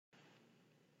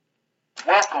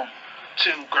Welcome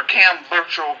to Gurkam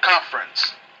Virtual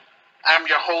Conference. I'm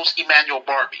your host, Emmanuel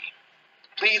Barbie.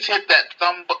 Please hit that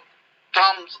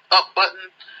thumbs up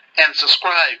button and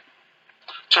subscribe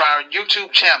to our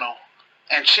YouTube channel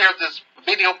and share this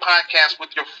video podcast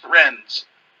with your friends,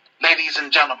 ladies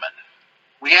and gentlemen.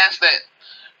 We ask that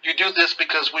you do this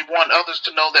because we want others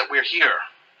to know that we're here.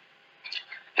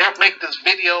 Help make this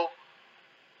video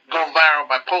go viral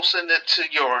by posting it to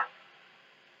your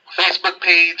Facebook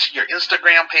page, your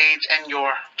Instagram page, and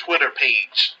your Twitter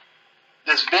page.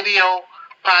 This video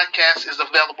podcast is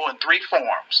available in 3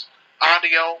 forms: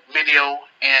 audio, video,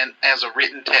 and as a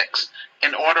written text,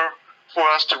 in order for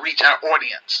us to reach our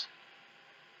audience.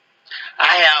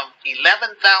 I have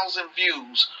 11,000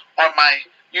 views on my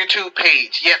YouTube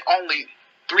page, yet only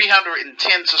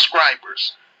 310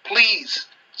 subscribers. Please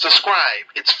subscribe.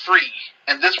 It's free,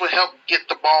 and this will help get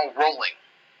the ball rolling.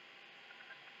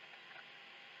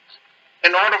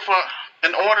 In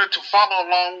order to follow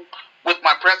along with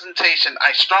my presentation,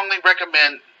 I strongly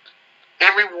recommend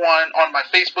everyone on my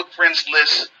Facebook friends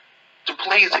list to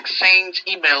please exchange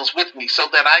emails with me so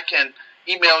that I can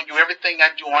email you everything I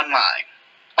do online.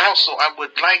 Also, I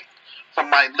would like for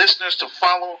my listeners to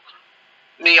follow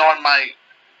me on my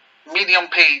Medium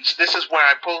page. This is where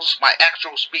I post my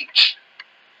actual speech.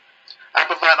 I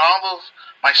provide all of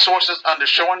my sources under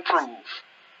Show and Prove.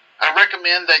 I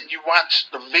recommend that you watch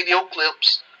the video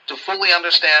clips to fully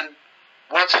understand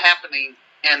what's happening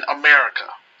in America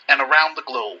and around the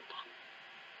globe.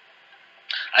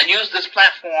 I use this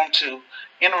platform to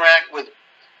interact with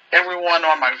everyone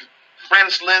on my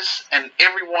friends list and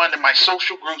everyone in my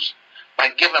social groups by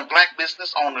giving Black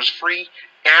business owners free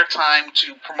airtime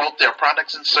to promote their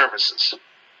products and services.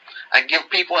 I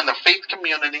give people in the faith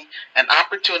community an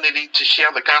opportunity to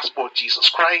share the gospel of Jesus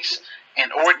Christ,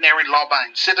 and ordinary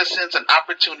law-abiding citizens an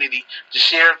opportunity to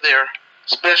share their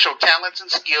special talents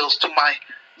and skills to my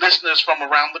listeners from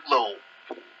around the globe.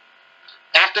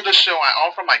 After the show, I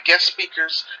offer my guest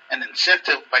speakers an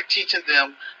incentive by teaching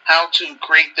them how to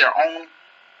create their own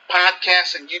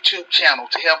podcast and YouTube channel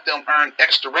to help them earn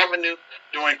extra revenue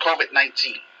during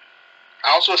COVID-19. I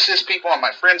also assist people on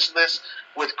my friends list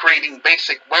with creating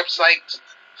basic websites,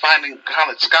 finding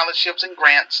college scholarships and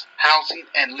grants, housing,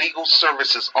 and legal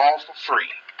services, all for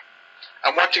free. I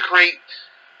want to create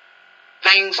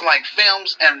things like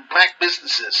films and Black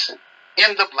businesses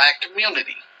in the Black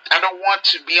community. I don't want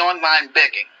to be online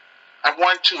begging. I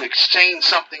want to exchange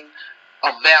something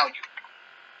of value.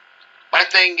 My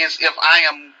thing is, if I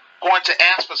am going to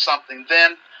ask for something,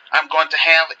 then I'm going to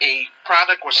have a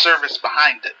product or service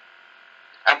behind it.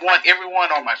 I want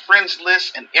everyone on my friends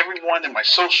list and everyone in my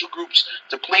social groups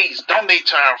to please donate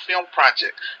to our film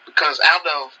project, because out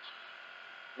of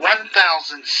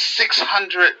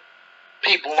 1,600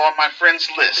 people on my friends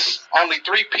list, only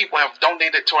 3 people have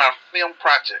donated to our film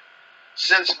project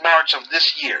since March of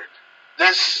this year.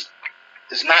 This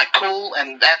is not cool,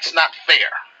 and that's not fair.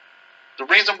 The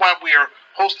reason why we are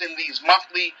hosting these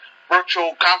monthly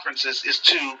virtual conferences is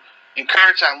to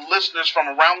encourage our listeners from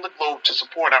around the globe to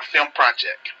support our film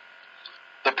project.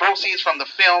 The proceeds from the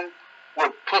film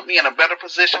will put me in a better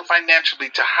position financially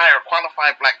to hire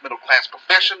qualified Black middle-class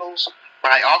professionals,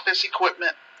 buy office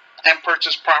equipment, and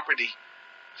purchase property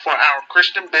for our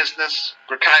Christian business,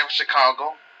 Gurkai of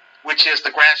Chicago, which is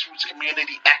the Grassroots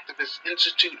Community Activist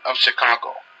Institute of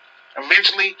Chicago.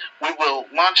 Eventually, we will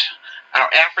launch our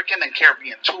African and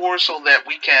Caribbean tour so that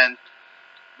we can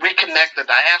reconnect the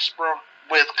diaspora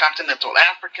with continental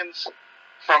Africans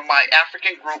from my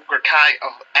African group, Gurkai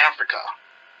of Africa.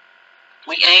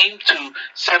 We aim to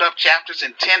set up chapters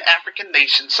in 10 African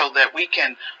nations so that we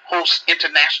can host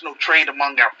international trade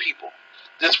among our people.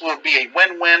 This will be a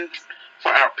win-win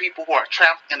for our people who are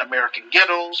trapped in American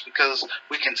ghettos, because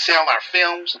we can sell our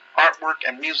films, artwork,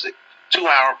 and music to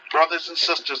our brothers and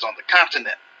sisters on the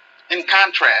continent. In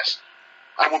contrast,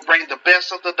 I will bring the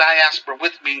best of the diaspora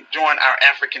with me during our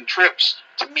African trips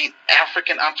to meet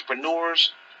African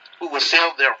entrepreneurs who will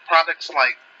sell their products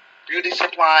like beauty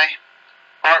supply,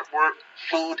 artwork,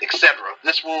 food, etc.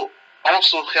 This will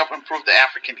also help improve the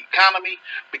African economy,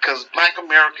 because Black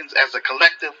Americans as a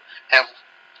collective have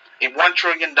a $1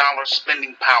 trillion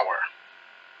spending power.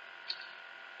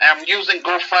 I'm using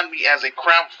GoFundMe as a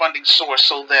crowdfunding source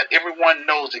so that everyone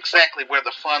knows exactly where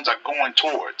the funds are going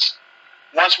towards.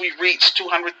 Once we reach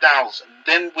 200,000,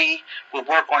 then we will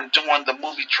work on doing the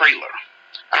movie trailer.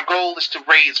 Our goal is to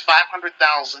raise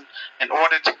 500,000 in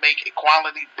order to make a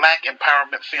quality Black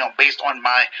empowerment film based on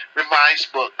my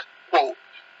revised book, quote,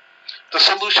 The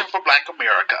Solution for Black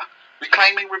America,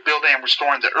 Reclaiming, Rebuilding, and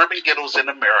Restoring the Urban Ghettos in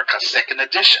America, 2nd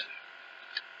edition.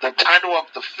 The title of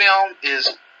the film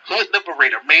is Hood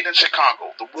Liberator, Made in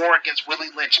Chicago, The War Against Willie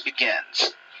Lynch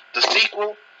Begins. The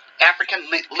sequel, African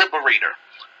Liberator,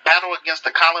 Battle Against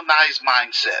the Colonized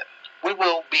Mindset. It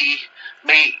will be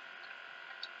made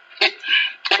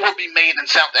in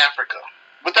South Africa.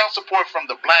 Without support from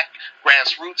the black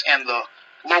grassroots and the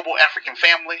global African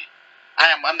family, I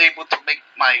am unable to make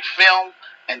my film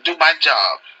and do my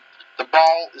job. The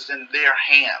ball is in their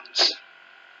hands.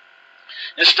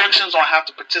 Instructions on how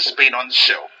to participate on the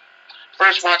show.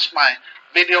 First, watch my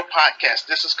video podcast.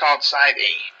 This is called Side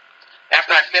A.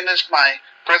 After I finish my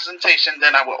presentation,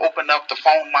 then I will open up the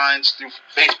phone lines through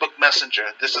Facebook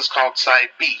Messenger. This is called Side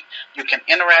B. You can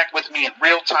interact with me in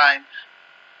real time,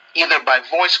 either by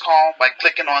voice call by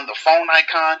clicking on the phone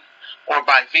icon, or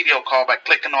by video call by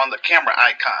clicking on the camera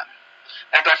icon.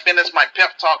 After I finish my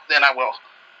pep talk, then I will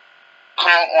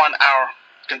call on our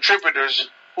contributors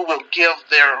who will give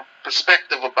their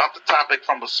perspective about the topic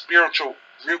from a spiritual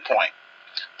viewpoint.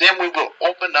 Then we will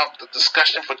open up the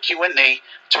discussion for Q&A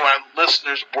to our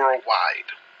listeners worldwide.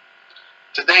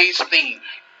 Today's theme,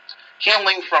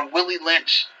 healing from Willie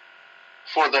Lynch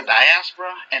for the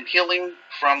diaspora and healing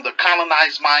from the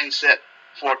colonized mindset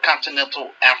for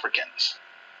continental Africans.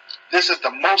 This is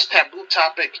the most taboo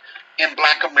topic in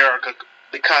Black America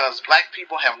because Black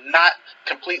people have not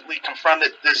completely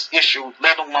confronted this issue,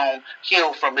 let alone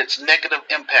healed from its negative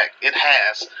impact it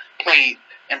has played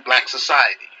in Black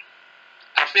society.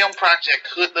 Our film project,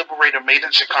 Hood Liberator, Made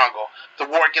in Chicago, The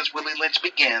War Against Willie Lynch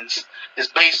Begins, is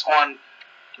based on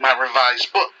my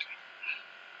revised book.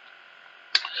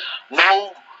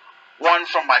 No one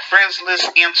from my friends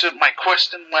list answered my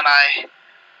question when I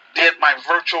did my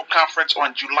virtual conference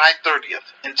on July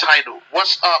 30th, entitled,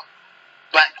 What's Up,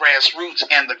 Black Grassroots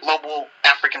and the Global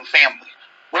African Family?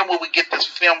 When will we get this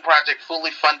film project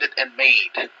fully funded and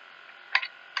made? And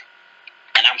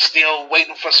I'm still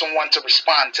waiting for someone to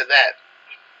respond to that.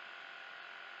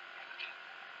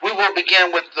 We will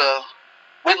begin with the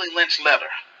Willie Lynch letter,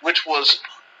 which was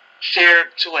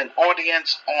shared to an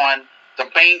audience on the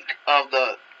bank of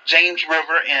the James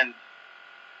River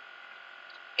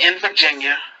in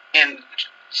Virginia in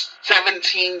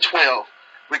 1712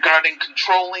 regarding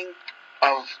controlling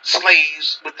of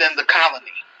slaves within the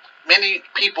colony. Many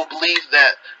people believe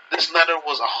that this letter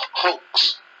was a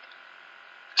hoax.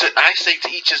 I say to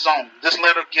each his own. This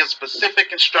letter gives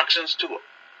specific instructions to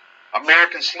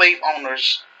American slave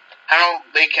owners how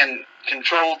they can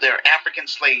control their African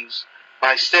slaves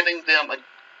by setting them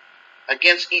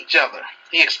against each other.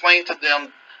 He explained to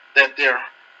them that their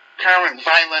current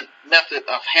violent method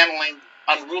of handling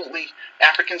unruly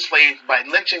African slaves by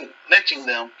lynching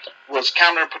them was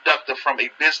counterproductive from a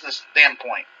business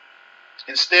standpoint.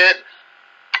 Instead,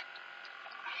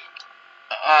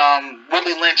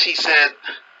 Willie Lynch, he said,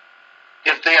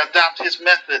 if they adopt his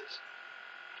method,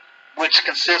 which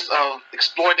consists of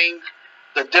exploiting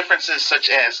the differences such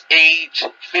as age,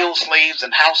 field slaves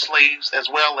and house slaves, as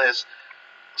well as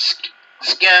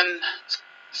skin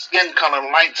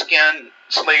color, light skin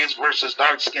slaves versus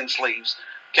dark skin slaves,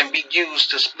 can be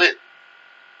used to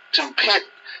pit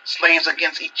slaves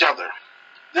against each other.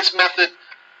 This method,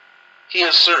 he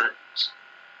asserts,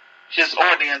 his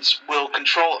audience will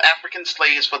control African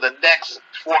slaves for the next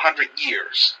 400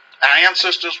 years. Our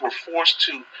ancestors were forced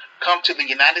to come to the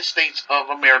United States of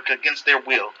America against their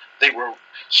will. They were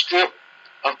stripped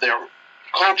of their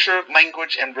culture,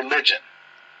 language, and religion.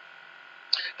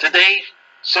 Today,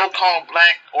 so-called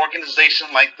black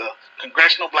organizations like the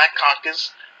Congressional Black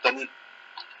Caucus, the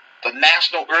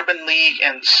National Urban League,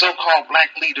 and so-called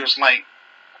black leaders like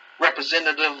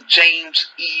Representative James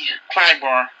E.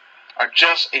 Clyburn are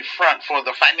just a front for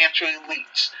the financial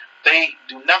elites. They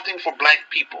do nothing for black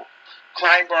people.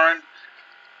 Clyburn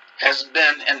has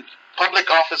been in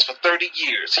public office for 30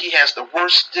 years. He has the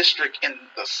worst district in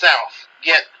the South,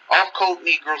 yet off-code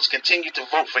Negroes continue to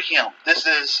vote for him. This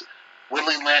is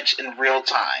Willie Lynch in real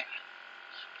time.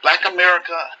 Black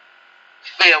America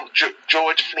failed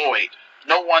George Floyd.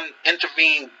 No one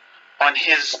intervened on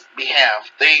his behalf.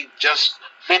 They just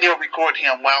video record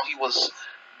him while he was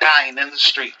dying in the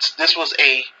streets. This was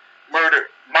a murder,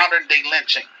 modern day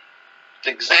lynching. The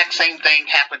exact same thing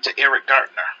happened to Eric Garner.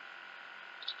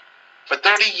 For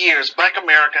 30 years, Black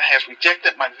America has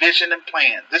rejected my vision and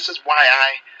plan. This is why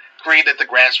I created the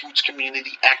Grassroots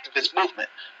Community Activist Movement,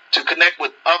 to connect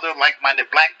with other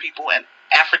like-minded black people and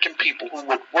African people who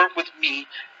would work with me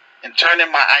in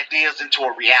turning my ideas into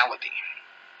a reality.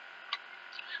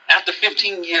 After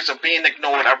 15 years of being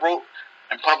ignored, I wrote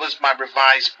and published my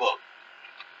revised book.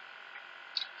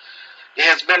 It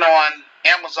has been on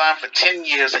Amazon for 10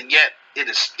 years, and yet it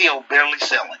is still barely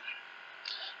selling.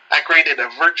 I created a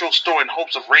virtual store in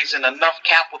hopes of raising enough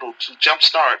capital to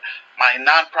jumpstart my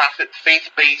nonprofit,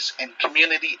 faith-based, and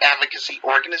community advocacy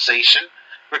organization,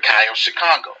 Rakai of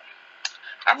Chicago.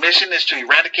 Our mission is to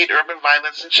eradicate urban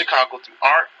violence in Chicago through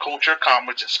art, culture,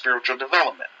 commerce, and spiritual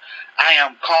development. I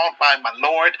am called by my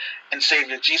Lord and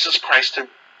Savior Jesus Christ to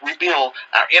rebuild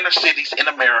our inner cities in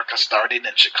America, starting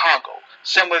in Chicago,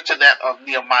 similar to that of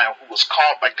Nehemiah, who was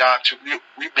called by God to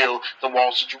rebuild the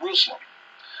walls of Jerusalem.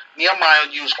 Nehemiah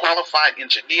used qualified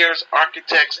engineers,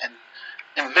 architects, and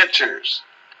inventors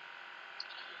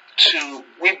to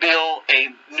rebuild a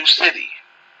new city.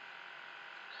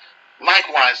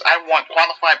 Likewise, I want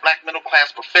qualified black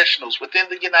middle-class professionals within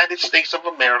the United States of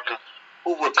America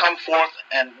who will come forth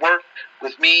and work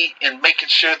with me in making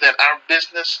sure that our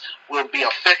business will be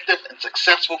effective and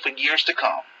successful for years to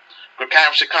come. Rakai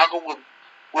of Chicago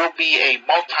will be a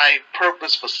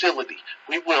multi-purpose facility.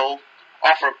 We will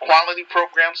offer quality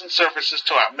programs and services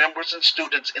to our members and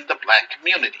students in the black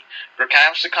community. Rakai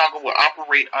of Chicago will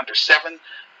operate under 7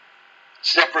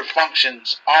 separate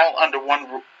functions, all under one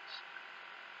roof.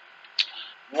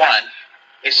 1.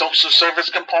 A social service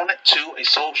component. 2.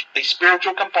 A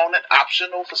spiritual component,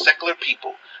 optional for secular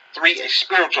people. 3. A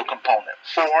spiritual component.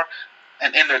 4.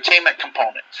 An entertainment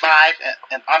component. 5.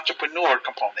 An entrepreneur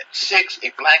component. 6.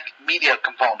 A black media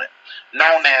component,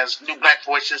 known as New Black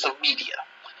Voices of Media.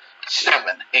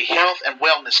 7. A health and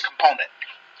wellness component.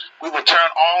 We will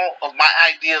turn all of my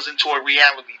ideas into a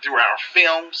reality through our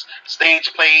films,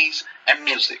 stage plays, and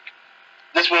music.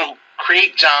 This will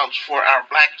create jobs for our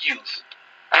black youth.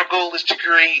 Our goal is to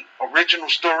create original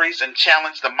stories and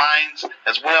challenge the minds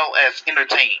as well as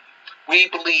entertain. We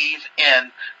believe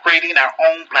in creating our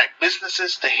own black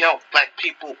businesses to help black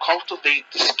people cultivate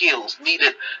the skills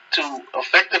needed to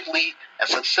effectively and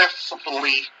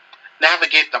successfully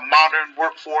navigate the modern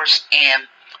workforce and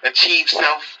achieve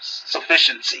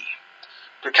self-sufficiency.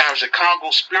 Because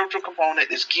Chicago's spiritual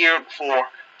component is geared for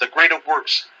the greater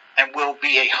works and will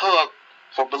be a hub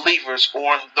for believers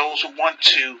or those who want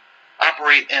to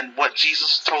operate in what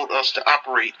Jesus told us to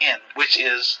operate in, which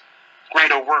is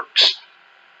greater works.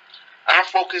 Our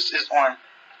focus is on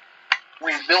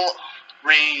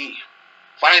revitalizing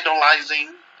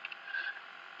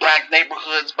black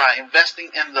neighborhoods by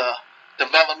investing in the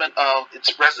development of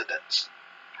its residents.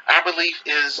 Our belief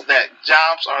is that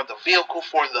jobs are the vehicle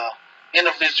for the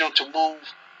individual to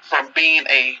move from being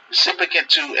a recipient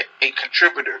to a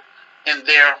contributor in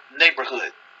their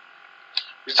neighborhood,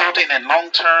 resulting in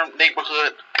long-term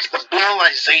neighborhood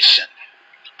stabilization.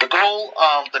 The goal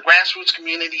of the Grassroots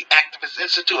Community Activist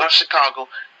Institute of Chicago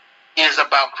is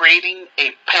about creating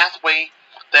a pathway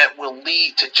that will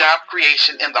lead to job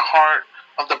creation in the heart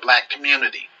of the black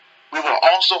community. We will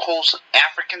also host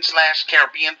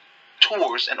African/Caribbean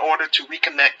tours in order to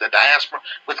reconnect the diaspora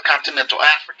with continental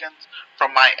Africans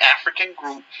from my African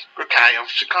group, Rakai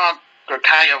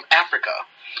of Africa.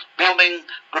 Building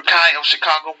Rakai of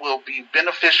Chicago will be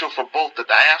beneficial for both the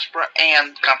diaspora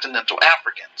and continental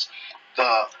Africans.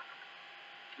 The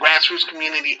Grassroots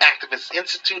Community Activist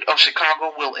Institute of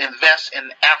Chicago will invest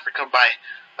in Africa by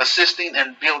assisting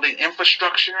in building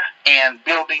infrastructure and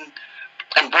bringing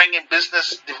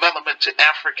business development to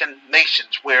African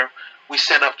nations where we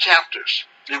set up chapters.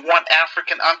 We want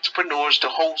African entrepreneurs to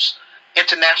host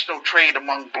international trade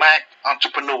among black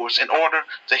entrepreneurs in order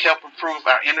to help improve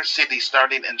our inner city,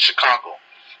 starting in Chicago.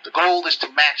 The goal is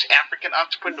to match African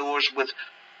entrepreneurs with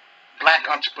black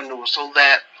entrepreneurs so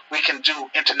that we can do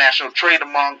international trade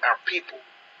among our people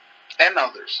and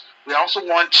others. We also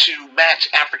want to match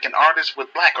African artists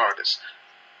with black artists.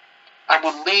 I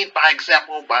will lead by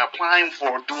example by applying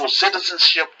for dual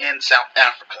citizenship in South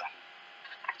Africa.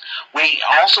 We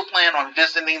also plan on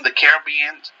visiting the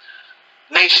Caribbean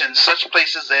nations, such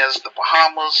places as the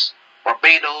Bahamas,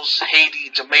 Barbados, Haiti,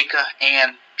 Jamaica,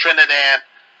 and Trinidad,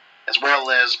 as well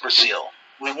as Brazil.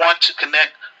 We want to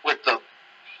connect with the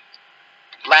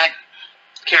black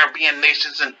Caribbean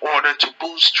nations in order to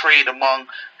boost trade among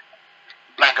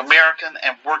black American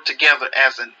and work together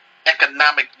as an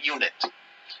economic unit.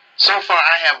 So far,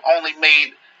 I have only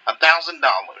made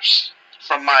 $1,000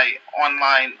 from my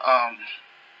online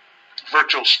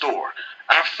virtual store.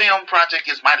 Our film project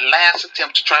is my last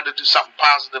attempt to try to do something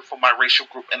positive for my racial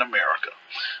group in America.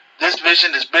 This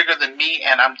vision is bigger than me,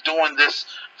 and I'm doing this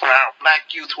for our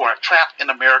black youth who are trapped in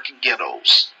American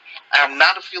ghettos. I am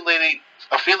not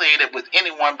affiliated with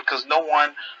anyone because no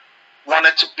one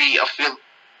wanted to be a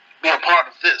part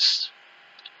of this.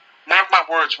 Mark my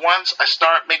words, once I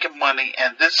start making money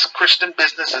and this Christian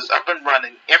business is up and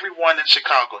running, everyone in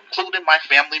Chicago, including my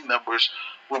family members,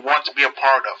 will want to be a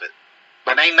part of it.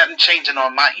 But ain't nothing changing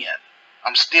on my end.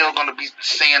 I'm still going to be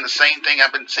saying the same thing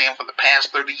I've been saying for the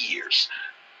past 30 years.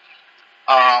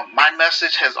 My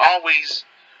message has always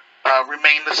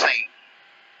remained the same.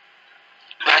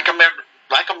 Black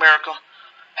America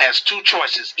has two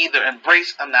choices: either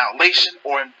embrace annihilation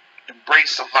or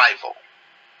embrace survival.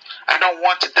 I don't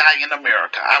want to die in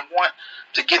America. I want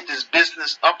to get this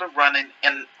business up and running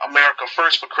in America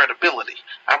first for credibility.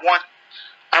 I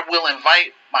will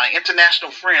invite my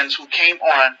international friends who came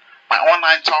on my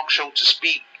online talk show to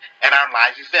speak at our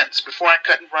live events. Before I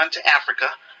cut and run to Africa,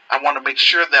 I want to make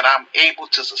sure that I'm able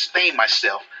to sustain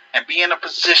myself and be in a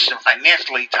position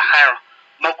financially to hire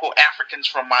local Africans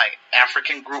from my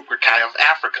African group, Rakai of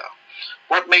Africa.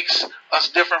 What makes us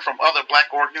different from other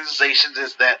black organizations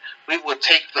is that we will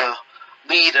take the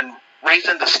lead in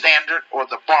raising the standard or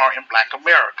the bar in black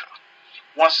America.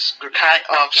 Once Rakai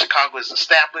of Chicago is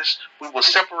established, we will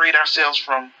separate ourselves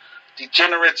from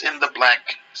degenerates in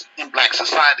black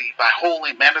society by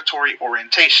holding mandatory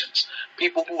orientations.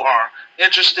 People who are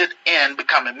interested in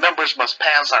becoming members must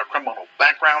pass our criminal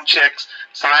background checks,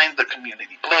 sign the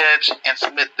community pledge, and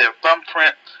submit their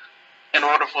thumbprint in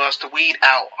order for us to weed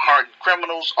out hardened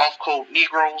criminals, off-code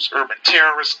Negroes, urban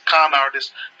terrorists, con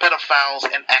artists, pedophiles,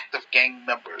 and active gang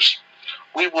members.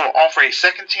 We will offer a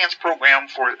second chance program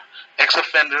for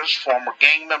ex-offenders, former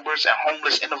gang members, and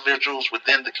homeless individuals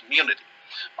within the community.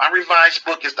 My revised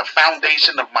book is the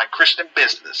foundation of my Christian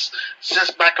business.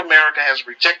 Since Black America has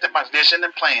rejected my vision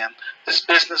and plan, this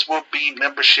business will be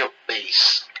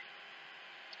membership-based.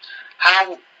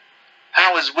 How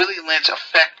is Willie Lynch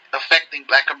affecting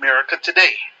Black America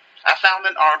today? I found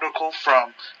an article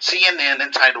from CNN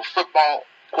entitled "Football,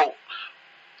 quote,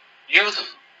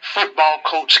 Youth Football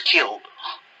Coach Killed.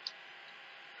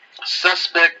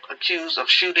 Suspect accused of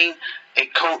shooting a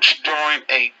coach during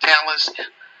a Dallas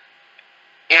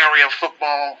area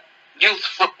youth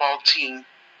football team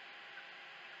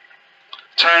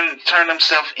turned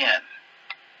himself in."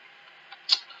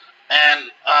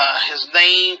 And his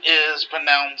name is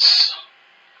pronounced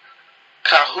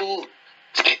Kahu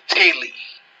Taylor,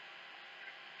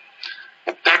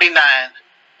 39,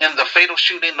 in the fatal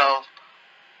shooting of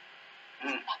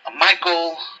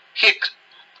Michael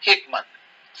Hickman,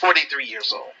 43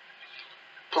 years old.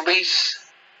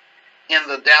 Police in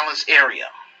the Dallas area.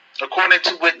 According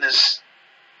to witness,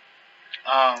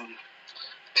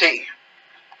 Taylor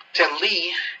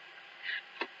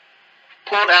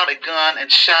pulled out a gun and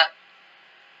shot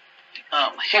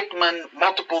Hickman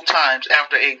multiple times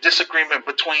after a disagreement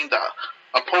between the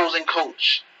opposing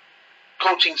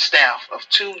coaching staff of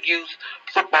two youth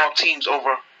football teams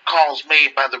over calls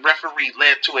made by the referee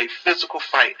led to a physical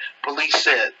fight, police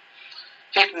said.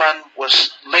 Hickman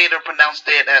was later pronounced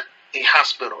dead at a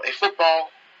hospital.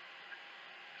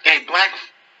 A black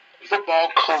football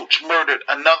coach murdered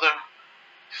another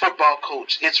football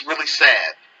coach. It's really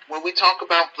sad. When we talk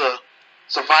about the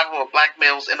survival of black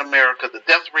males in America, the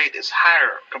death rate is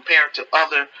higher compared to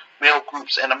other male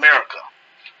groups in America.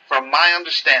 From my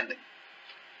understanding,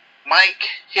 Mike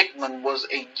Hickman was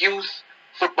a youth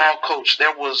football coach.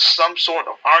 There was some sort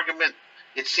of argument.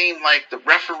 It seemed like the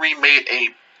referee made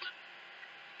a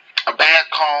bad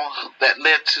call that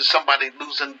led to somebody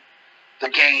losing the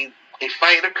game. A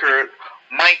fight occurred.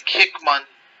 Mike Hickman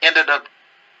ended up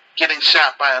getting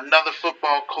shot by another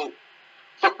football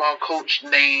coach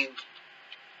named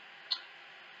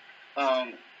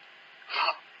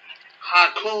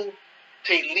Haku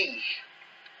Taylor.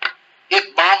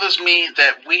 It bothers me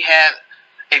that we had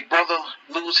a brother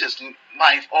lose his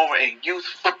life over a youth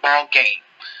football game.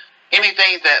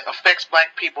 Anything that affects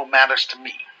black people matters to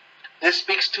me. This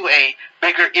speaks to a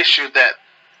bigger issue that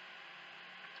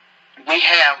we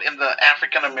have in the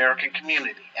African American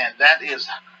community, and that is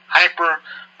hyper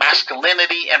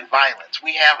masculinity and violence.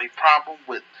 We have a problem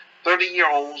with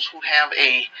 30-year-olds who have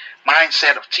a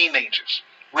mindset of teenagers.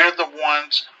 We're the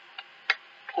ones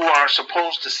who are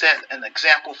supposed to set an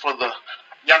example for the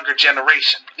younger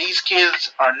generation. These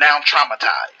kids are now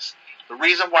traumatized. The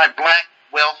reason why black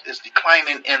wealth is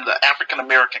declining in the African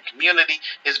American community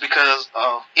is because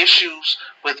of issues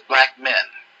with black men.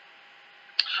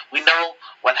 We know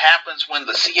what happens when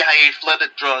the CIA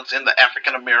flooded drugs in the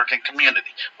African American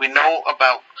community. We know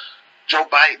about Joe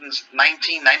Biden's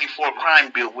 1994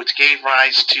 crime bill, which gave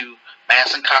rise to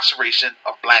mass incarceration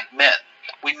of black men.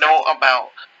 We know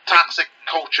about toxic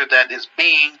culture that is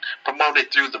being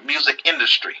promoted through the music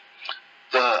industry,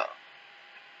 the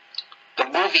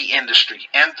movie industry,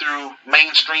 and through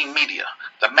mainstream media.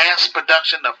 The mass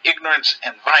production of ignorance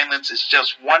and violence is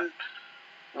just one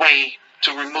way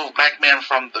to remove black men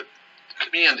from the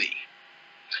community.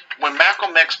 When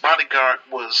Malcolm X's bodyguard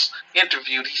was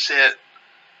interviewed, he said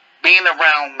Being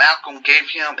around Malcolm gave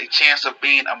him a chance of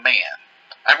being a man.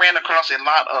 I ran across a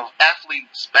lot of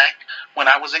athletes back when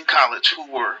I was in college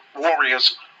who were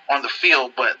warriors on the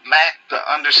field but lacked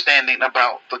the understanding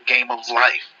about the game of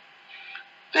life.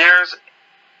 There's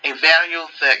a value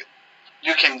that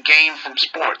you can gain from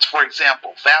sports. For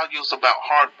example, values about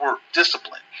hard work,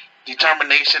 discipline,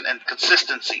 determination, and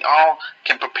consistency all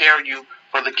can prepare you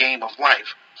for the game of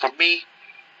life. For me,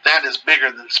 that is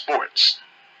bigger than sports.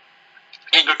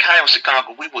 In Gurkaya,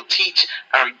 Chicago, we will teach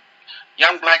our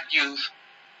young black youth,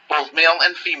 both male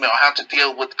and female, how to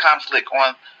deal with conflict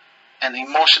on an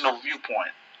emotional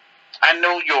viewpoint. I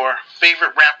know your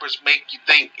favorite rappers make you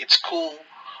think it's cool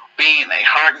being a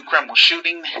hardened criminal,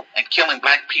 shooting and killing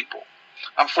black people.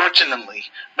 Unfortunately,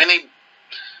 many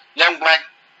young black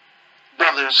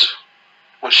brothers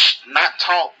were not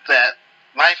taught that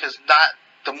life is not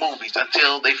the movies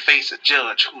until they face a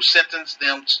judge who sentenced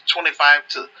them to 25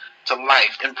 to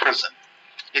life in prison.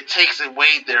 It takes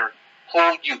away their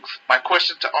whole youth. My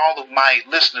question to all of my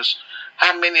listeners,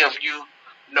 how many of you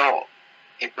know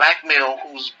a black male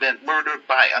who's been murdered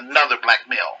by another black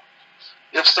male?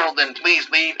 If so, then please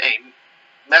leave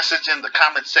a message in the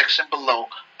comment section below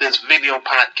this video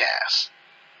podcast.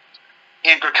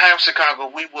 In Gurkaya,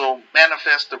 Chicago, we will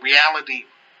manifest the reality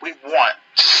we want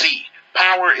to see.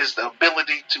 Power is the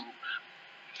ability to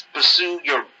pursue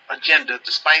your agenda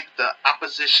despite the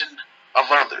opposition of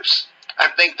others. I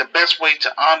think the best way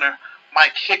to honor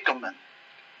Mike Hickman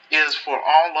is for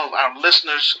all of our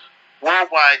listeners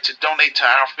worldwide to donate to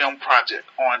our film project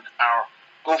on our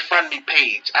GoFundMe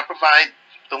page. I provide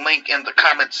the link in the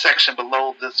comment section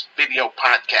below this video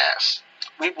podcast.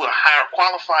 We will hire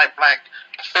qualified black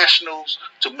professionals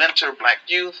to mentor black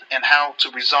youth and how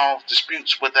to resolve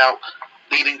disputes without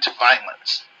leading to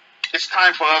violence. It's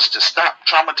time for us to stop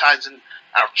traumatizing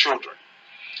our children.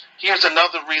 Here's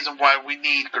another reason why we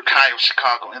need Gurkaya,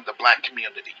 Chicago in the black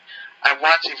community. I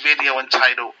watched a video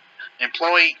entitled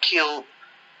Employee Killed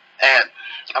at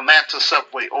Atlanta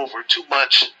Subway Over Too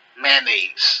Much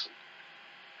Mayonnaise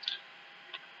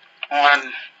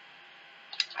on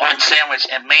sandwich,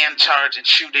 and man charged in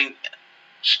shooting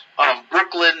of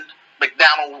Brooklyn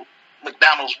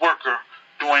McDonald's worker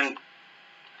during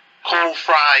cold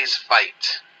fries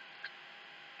fight.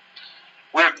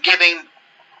 We're getting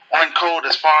on code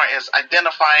as far as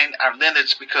identifying our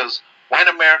lineage because white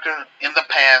America in the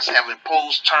past have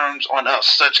imposed terms on us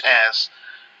such as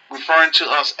referring to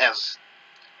us as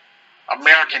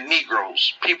American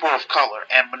Negroes, people of color,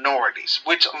 and minorities,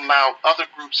 which allowed other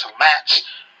groups to latch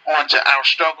onto our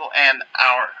struggle and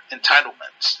our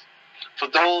entitlements. For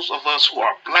those of us who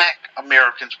are black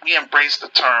Americans, we embrace the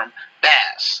term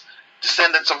DAS,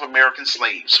 descendants of American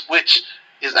slaves, which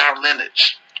is our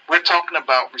lineage. We're talking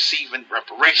about receiving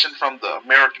reparation from the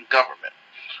American government.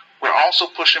 We're also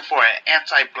pushing for an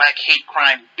anti-black hate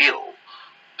crime bill.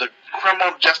 The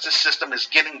criminal justice system is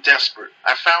getting desperate.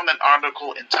 I found an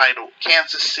article entitled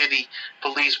Kansas City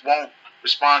Police Won't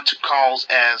Respond to Calls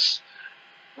as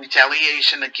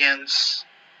Retaliation Against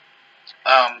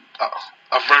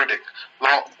a Verdict.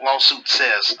 Lawsuit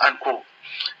says, unquote.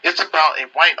 It's about a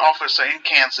white officer in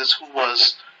Kansas who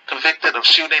was convicted of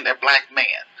shooting a black man.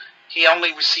 He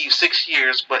only received 6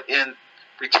 years, but in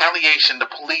retaliation, the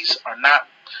police are not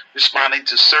responding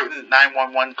to certain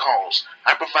 911 calls.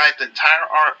 I provide the entire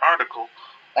article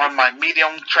on my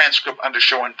Medium transcript under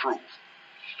Show and Prove.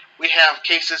 We have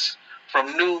cases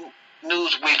from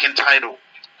Newsweek entitled,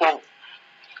 quote,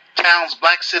 Town's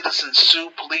Black Citizens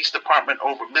Sue Police Department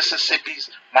Over Mississippi's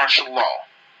Martial Law.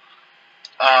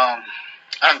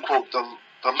 Unquote.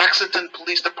 The Lexington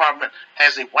Police Department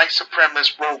has a white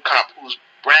supremacist road cop who's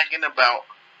bragging about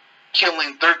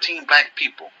killing 13 black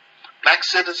people. Black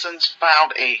citizens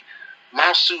filed a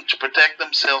lawsuit to protect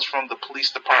themselves from the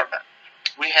police department.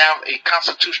 We have a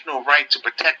constitutional right to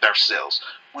protect ourselves.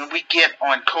 When we get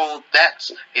on code,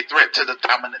 that's a threat to the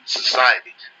dominant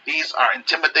society. These are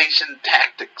intimidation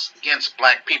tactics against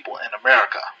black people in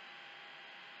America.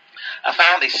 I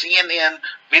found a CNN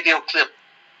video clip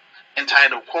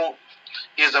entitled, quote,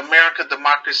 Is America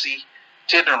Democracy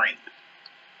Tittering?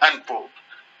 Unquote.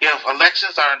 If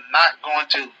elections are not going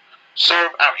to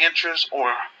serve our interests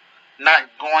or not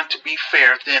going to be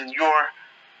fair, then you're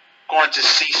going to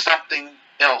see something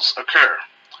else occur.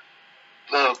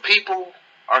 The people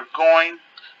are going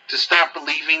to stop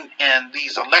believing in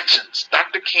these elections.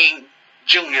 Dr. King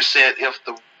Jr. said if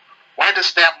the white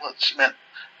establishment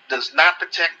does not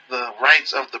protect the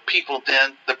rights of the people,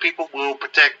 then the people will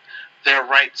protect their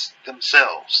rights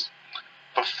themselves.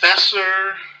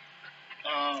 Professor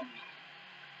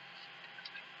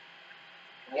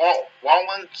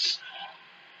Wallens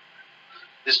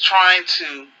is trying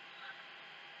to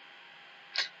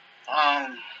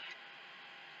um,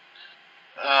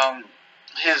 um,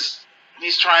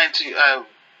 he's trying to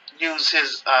use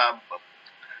his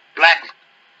black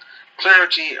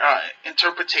clergy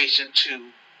interpretation to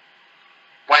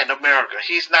white America.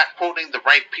 He's not quoting the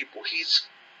right people. He's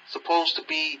supposed to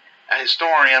be a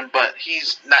historian, but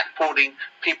he's not quoting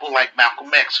people like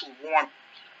Malcolm X, who warned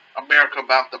America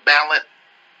about the ballot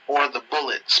or the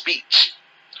bullet speech.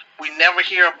 We never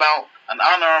hear about an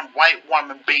unarmed white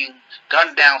woman being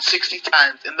gunned down 60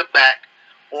 times in the back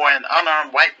or an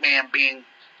unarmed white man being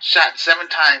shot 7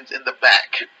 times in the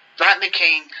back. Rodney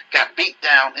King got beat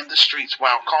down in the streets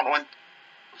while caught on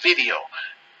video,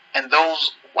 and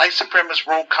those white supremacist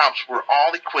road cops were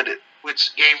all acquitted,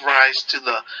 which gave rise to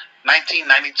the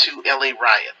 1992 LA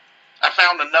riot. I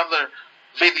found another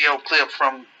video clip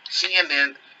from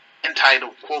CNN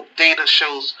entitled, quote, "Data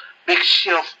shows big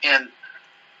shift in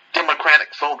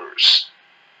Democratic voters.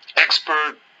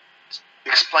 Experts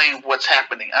explain what's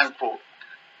happening," unquote.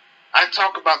 I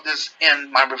talk about this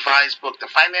in my revised book. The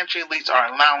financial elites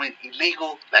are allowing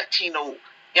illegal Latino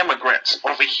immigrants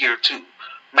over here to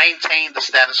maintain the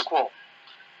status quo.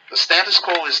 The status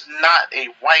quo is not a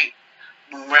white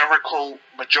numerical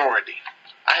majority.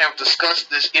 I have discussed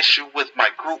this issue with my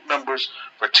group members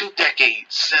for 2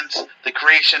 decades since the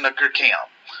creation of GERCAM.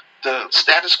 The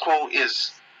status quo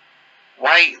is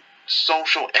white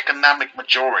social economic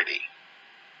majority.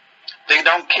 They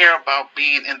don't care about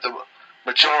being in the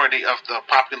majority of the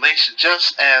population,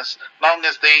 just as long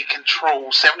as they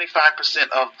control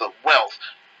 75% of the wealth,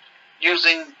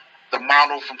 using the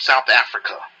model from South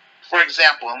Africa. For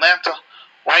example, Atlanta,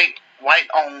 white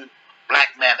owned, black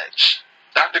managed.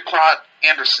 Dr. Claude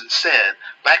Anderson said,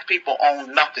 "Black people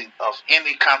own nothing of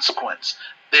any consequence.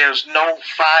 There's no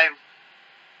 $5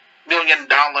 million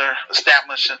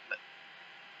establishment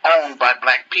owned by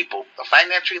black people. The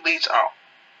financial elites are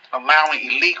allowing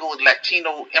illegal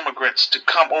Latino immigrants to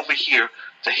come over here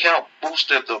to help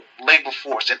booster the labor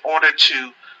force in order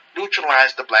to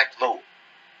neutralize the black vote."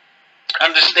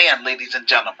 Understand, ladies and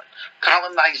gentlemen,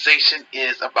 colonization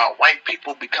is about white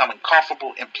people becoming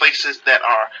comfortable in places that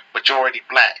are majority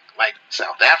black, like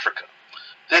South Africa.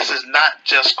 This is not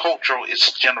just cultural,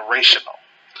 it's generational.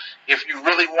 If you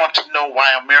really want to know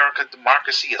why American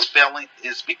democracy is failing,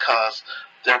 is because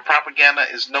their propaganda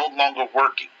is no longer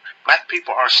working. Black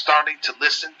people are starting to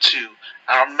listen to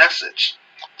our message.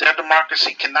 Their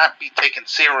democracy cannot be taken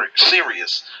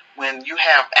serious when you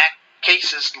have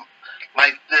cases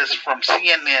like this from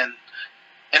CNN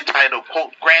entitled,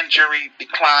 quote, "Grand Jury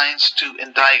Declines to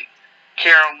Indict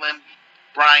Carolyn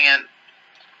Bryant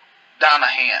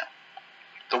Donahue,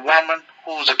 the woman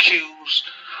whose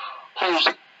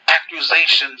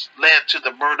accusations led to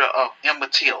the murder of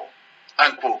Emmett Till,"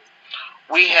 unquote.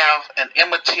 We have an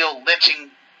Emmett Till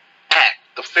lynching act.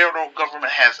 The federal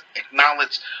government has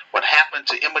acknowledged what happened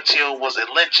to Emmett Till was a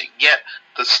lynching, yet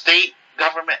the state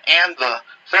government and the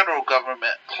federal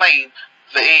government claim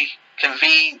they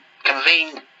convene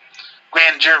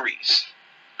grand juries.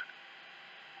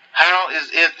 How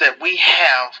is it that we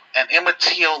have an Emmett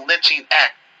Till lynching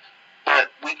act,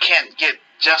 but we can't get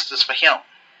justice for him?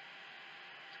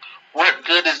 What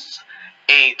good is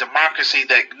a democracy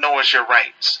that ignores your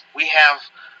rights? We have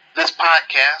this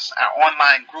podcast, our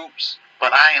online groups,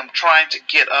 but I am trying to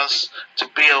get us to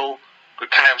build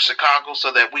Grekai of Chicago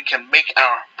so that we can make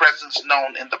our presence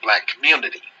known in the black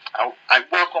community. I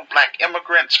welcome black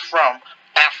immigrants from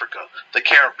Africa, the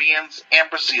Caribbean, and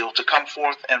Brazil to come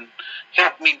forth and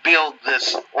help me build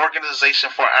this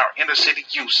organization for our inner city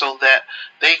youth so that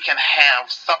they can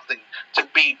have something to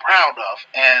be proud of,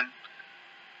 and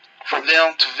for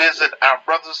them to visit our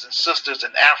brothers and sisters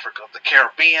in Africa, the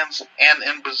Caribbean, and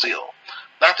in Brazil.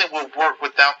 Nothing will work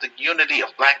without the unity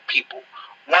of black people.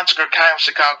 Once Grekai of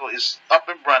Chicago is up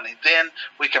and running, then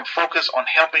we can focus on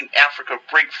helping Africa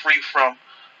break free from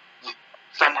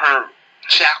her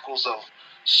shackles of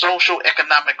social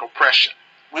economic oppression.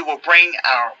 We will bring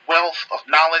our wealth of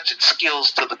knowledge and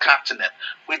skills to the continent.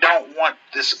 We don't want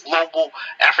this global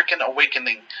African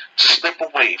awakening to slip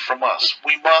away from us.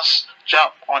 We must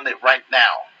jump on it right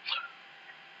now.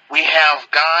 We have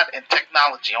God and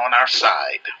technology on our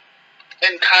side.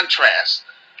 In contrast,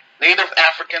 Native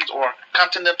Africans or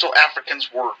continental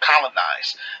Africans were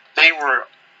colonized. They were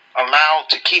allowed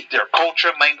to keep their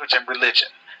culture, language, and religion.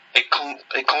 A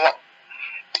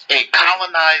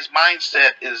colonized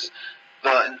mindset is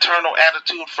the internal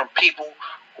attitude from people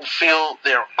who feel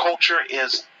their culture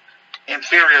is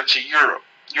inferior to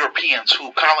Europeans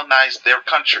who colonized their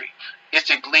country.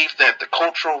 It's a belief that the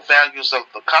cultural values of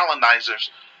the colonizers,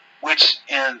 which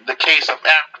in the case of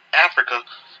Africa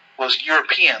was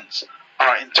Europeans,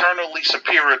 are internally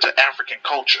superior to African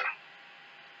culture.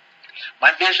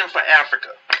 My vision for Africa,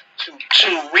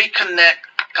 to reconnect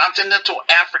continental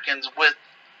Africans with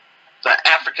the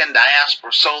African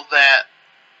diaspora so that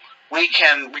we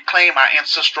can reclaim our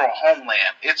ancestral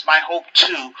homeland. It's my hope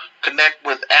to connect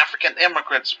with African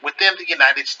immigrants within the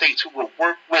United States who will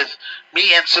work with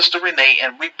me and Sister Renee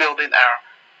in rebuilding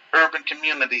our urban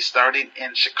community starting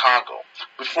in Chicago.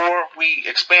 Before we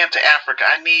expand to Africa,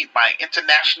 I need my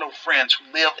international friends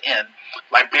who live in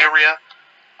Liberia,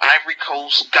 Ivory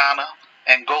Coast, Ghana,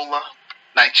 Angola,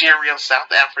 Nigeria,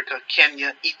 South Africa,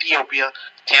 Kenya, Ethiopia,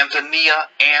 Tanzania,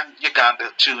 and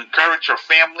Uganda to encourage your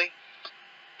family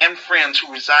and friends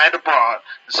who reside abroad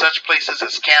in such places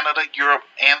as Canada, Europe,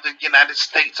 and the United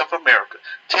States of America.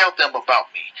 Tell them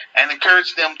about me and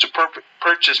encourage them to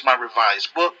purchase my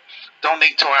revised book,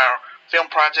 donate to our film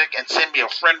project, and send me a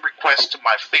friend request to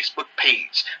my Facebook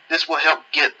page. This will help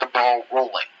get the ball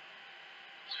rolling.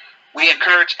 We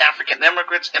encourage African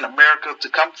immigrants in America to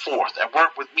come forth and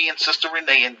work with me and Sister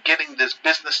Renee in getting this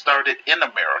business started in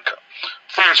America.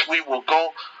 First, we will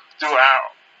go through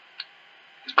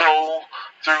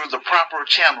the proper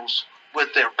channels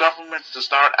with their governments to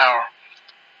start our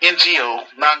NGO,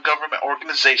 non-government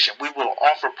organization. We will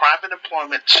offer private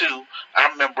employment to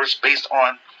our members based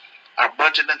on our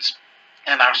budget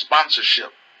and our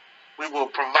sponsorship. We will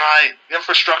provide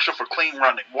infrastructure for clean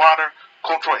running water,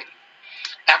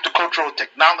 agricultural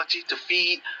technology to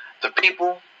feed the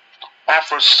people,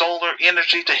 offer solar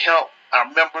energy to help our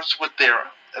members with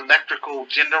their electrical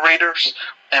generators,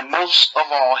 and most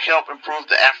of all, help improve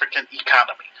the African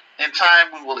economy. In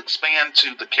time, we will expand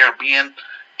to the Caribbean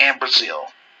and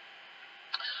Brazil.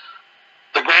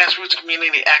 The Grassroots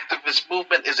Community Activist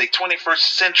Movement is a 21st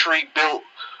century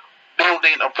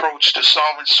building approach to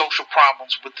solving social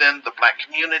problems within the Black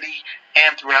community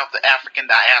and throughout the African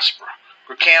diaspora.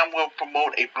 GRCAM will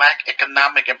promote a Black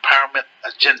economic empowerment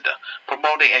agenda,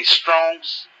 promoting a strong,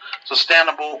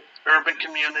 sustainable urban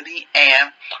community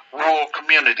and rural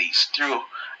communities through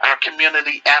our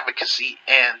community advocacy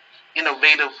and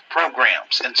innovative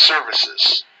programs and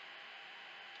services.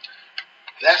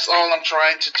 That's all I'm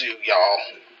trying to do, y'all.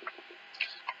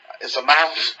 It's a lot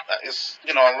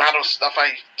of stuff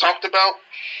I talked about,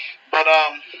 but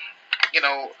I'm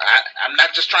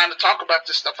not just trying to talk about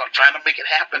this stuff. I'm trying to make it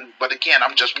happen. But again,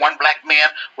 I'm just one Black man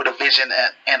with a vision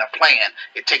and a plan.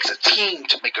 It takes a team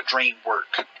to make a dream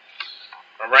work.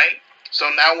 All right. So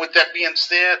now, with that being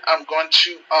said, I'm going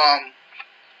to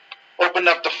open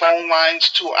up the phone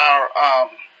lines to our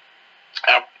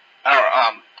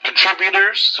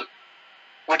contributors,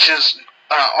 which is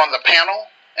on the panel,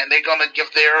 and they're going to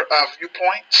give their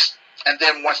viewpoints. And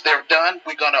then once they're done,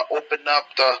 we're going to open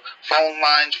up the phone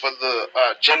lines for the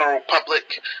general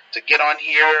public to get on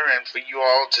here and for you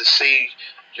all to say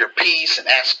your piece and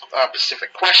ask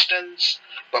specific questions.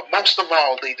 But most of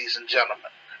all, ladies and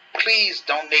gentlemen, please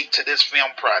donate to this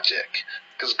film project,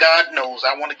 because God knows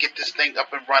I want to get this thing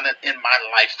up and running in my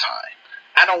lifetime.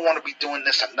 I don't want to be doing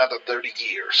this another 30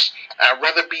 years. I'd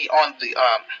rather be on the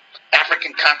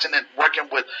African continent working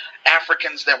with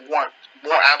Africans that want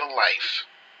more out of life.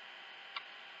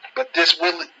 But this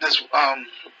Willie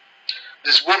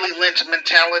Lynch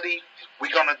mentality,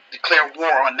 we're going to declare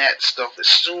war on that stuff as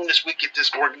soon as we get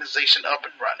this organization up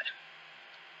and running.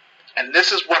 And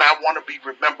this is what I want to be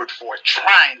remembered for,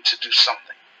 trying to do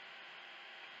something.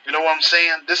 You know what I'm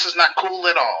saying? This is not cool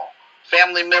at all.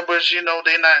 Family members, they're not,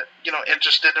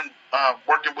 interested in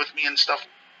working with me and stuff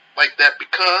like that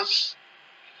because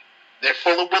they're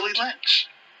full of Willie Lynch.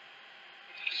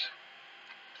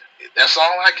 That's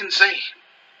all I can say.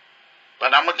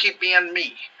 But I'm going to keep being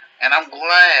me. And I'm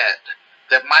glad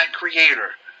that my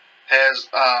creator has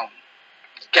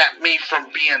got me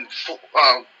from being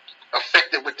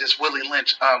affected with this Willie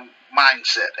Lynch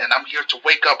mindset. And I'm here to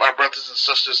wake up our brothers and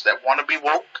sisters that want to be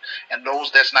woke, and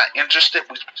those that's not interested.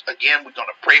 We're going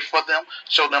to pray for them,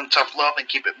 show them tough love, and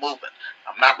keep it moving.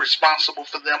 I'm not responsible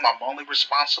for them. I'm only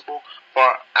responsible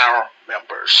for our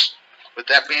members. With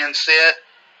that being said,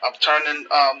 I'm turning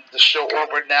the show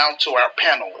over now to our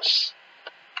panelists.